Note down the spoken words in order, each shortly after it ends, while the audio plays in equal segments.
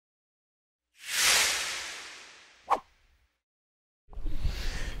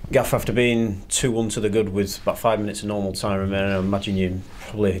Gaff, after being 2-1 to the good with about 5 minutes of normal time remaining, I imagine you're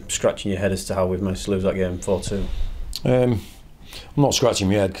probably scratching your head as to how we've managed to lose that game 4-2. I'm not scratching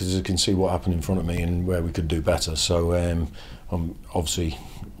my head because I can see what happened in front of me and where we could do better. So I'm obviously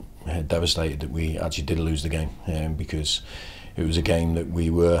devastated that we actually did lose the game because it was a game that we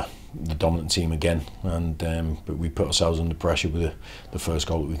were the dominant team again, and but we put ourselves under pressure with the first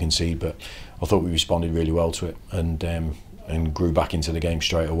goal that we conceded. But I thought we responded really well to it and grew back into the game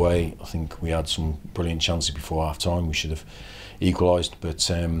straight away. I think we had some brilliant chances before half time. We should have equalised, but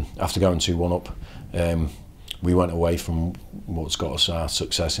after going 2-1 up, we went away from what's got us our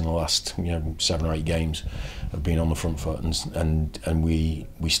success in the last 7 or 8 games of being on the front foot, and we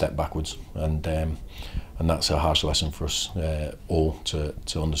stepped backwards, and that's a harsh lesson for us all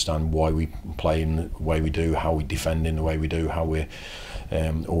to understand why we play in the way we do, how we defend in the way we do, how we're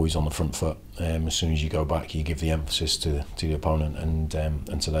always on the front foot. As soon as you go back, you give the emphasis to the opponent, and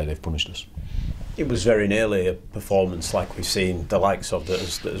today they've punished us. It was very nearly a performance like we've seen the likes of that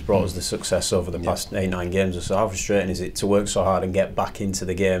has brought us the success over the past 8-9 games or so. How frustrating is it to work so hard and get back into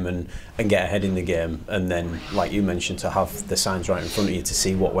the game and get ahead in the game, and then, like you mentioned, to have the signs right in front of you to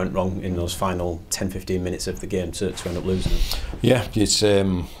see what went wrong in those final 10-15 minutes of the game to end up losing it? Yeah, it's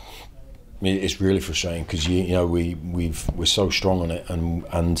really frustrating because we're so strong on it,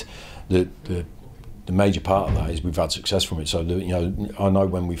 and the major part of that is we've had success from it. So I know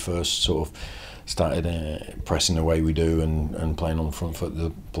when we first sort of started pressing the way we do and playing on the front foot,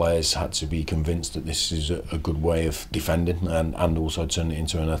 the players had to be convinced that this is a good way of defending and also turn it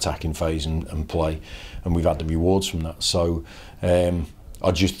into an attacking phase and play, and we've had the rewards from that. So I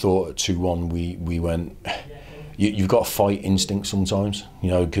just thought at 2-1 we went. You've got a fight instinct sometimes,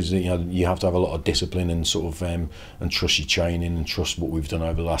 because you have to have a lot of discipline and sort of and trust your training and trust what we've done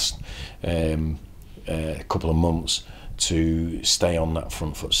over the last couple of months to stay on that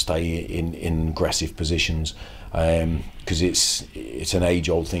front foot, stay in aggressive positions, because it's an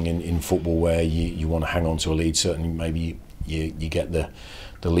age-old thing in football where you want to hang on to a lead. Certainly, maybe you get the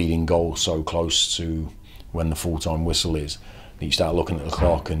leading goal so close to when the full-time whistle is that you start looking at the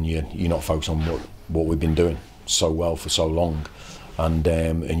clock and you're not focused on what we've been doing so well for so long, and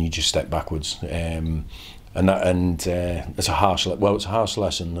you just step backwards. It's a harsh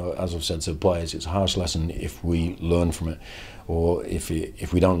lesson, as I've said to the players. It's a harsh lesson if we learn from it, or if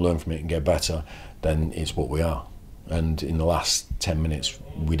we don't learn from it and get better, then it's what we are. And in the last 10 minutes,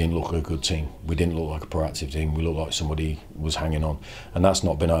 we didn't look like a good team. We didn't look like a proactive team. We looked like somebody was hanging on, and that's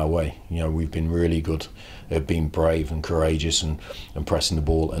not been our way. We've been really good at being brave and courageous and pressing the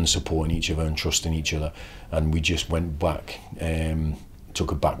ball and supporting each other and trusting each other. And we just went back.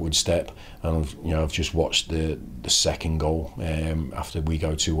 Took a backward step, and I've just watched the second goal after we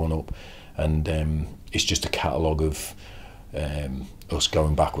go 2-1 up, and it's just a catalogue of us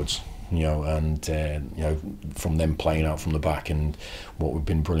going backwards, and from them playing out from the back. And what we've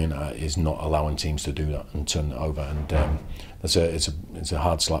been brilliant at is not allowing teams to do that and turn it over, and it's a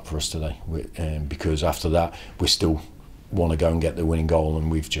hard slap for us today, because after that we still want to go and get the winning goal,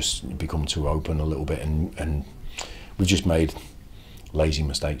 and we've just become too open a little bit, and we've just made lazy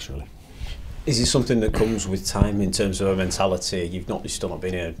mistakes, really. Is it something that comes with time in terms of a mentality? You've still not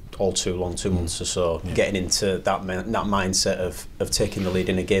been here all too long, 2 months or so, getting into that mindset of taking the lead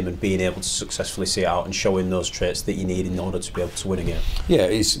in a game and being able to successfully see it out and showing those traits that you need in order to be able to win a game? Yeah,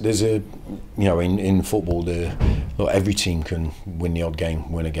 in football, every team can win the odd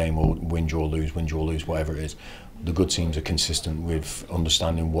game, win a game, or win, draw, lose, whatever it is. The good teams are consistent with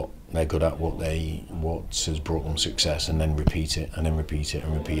understanding what they're good at, what has brought them success, and then repeat it, and then repeat it,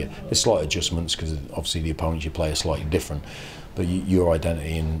 and repeat it. There's slight adjustments because obviously the opponents you play are slightly different, but your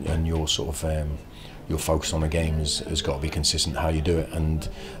identity and your sort of your focus on the game has got to be consistent how you do it. And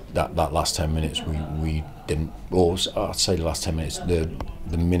that last 10 minutes we didn't, or I'd say the last 10 minutes, the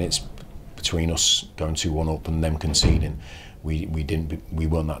minutes between us going 2-1 up and them conceding, we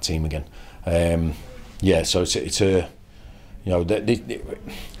weren't that team again. Yeah, so it's a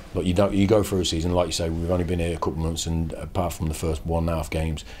look, you go through a season, like you say, we've only been here a couple of months, and apart from the first 1.5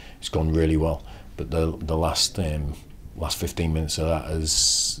 games, it's gone really well. But the last 15 minutes of that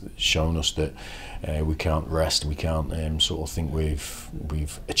has shown us that we can't rest, we can't sort of think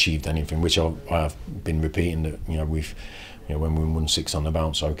we've achieved anything, which I've been repeating, that when we won 6 on the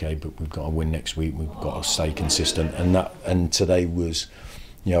bounce, okay, but we've got to win next week, we've got to stay consistent, and today was,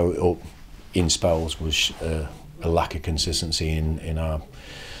 in spells, was a lack of consistency in our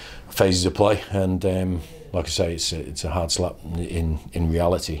phases of play, and like I say, it's a hard slap in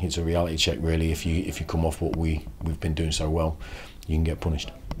reality. It's a reality check, really. If you come off what we've been doing so well, you can get punished.